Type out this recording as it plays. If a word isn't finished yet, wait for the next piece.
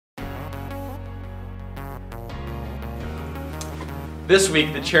This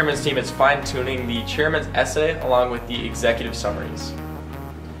week, the chairman's team is fine-tuning the chairman's essay along with the executive summaries.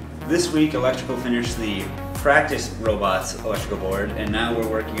 This week, electrical finished the practice robots electrical board, and now we're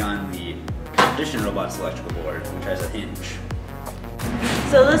working on the competition robots electrical board, which has a hinge.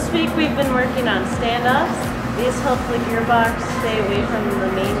 So this week we've been working on standoffs. These help the gearbox stay away from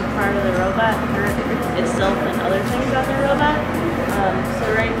the main part of the robot, hurt itself and other things on the robot.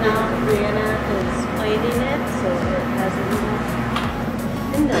 So right now Brianna is plating it so it has a little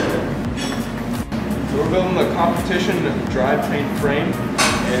window. So we're building the competition drivetrain frame,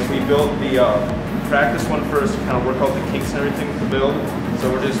 and we built the practice one first to kind of work out the kinks and everything to build.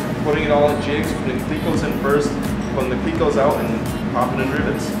 So we're just putting it all in jigs, putting the clecos in first, putting the clecos out, and popping in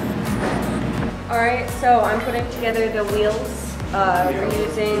rivets. Alright, so I'm putting together the wheels. We're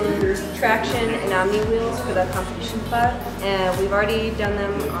using traction and omni wheels for the competition pod, and we've already done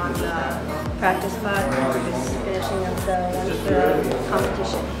them on the practice pod. We're just finishing up the one for the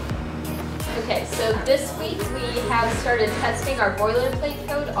competition. Okay, so this week we have started testing our boilerplate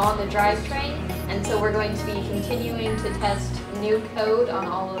code on the drivetrain, and so we're going to be continuing to test new code on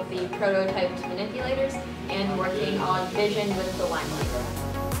all of the prototyped manipulators and working on vision with the limelight.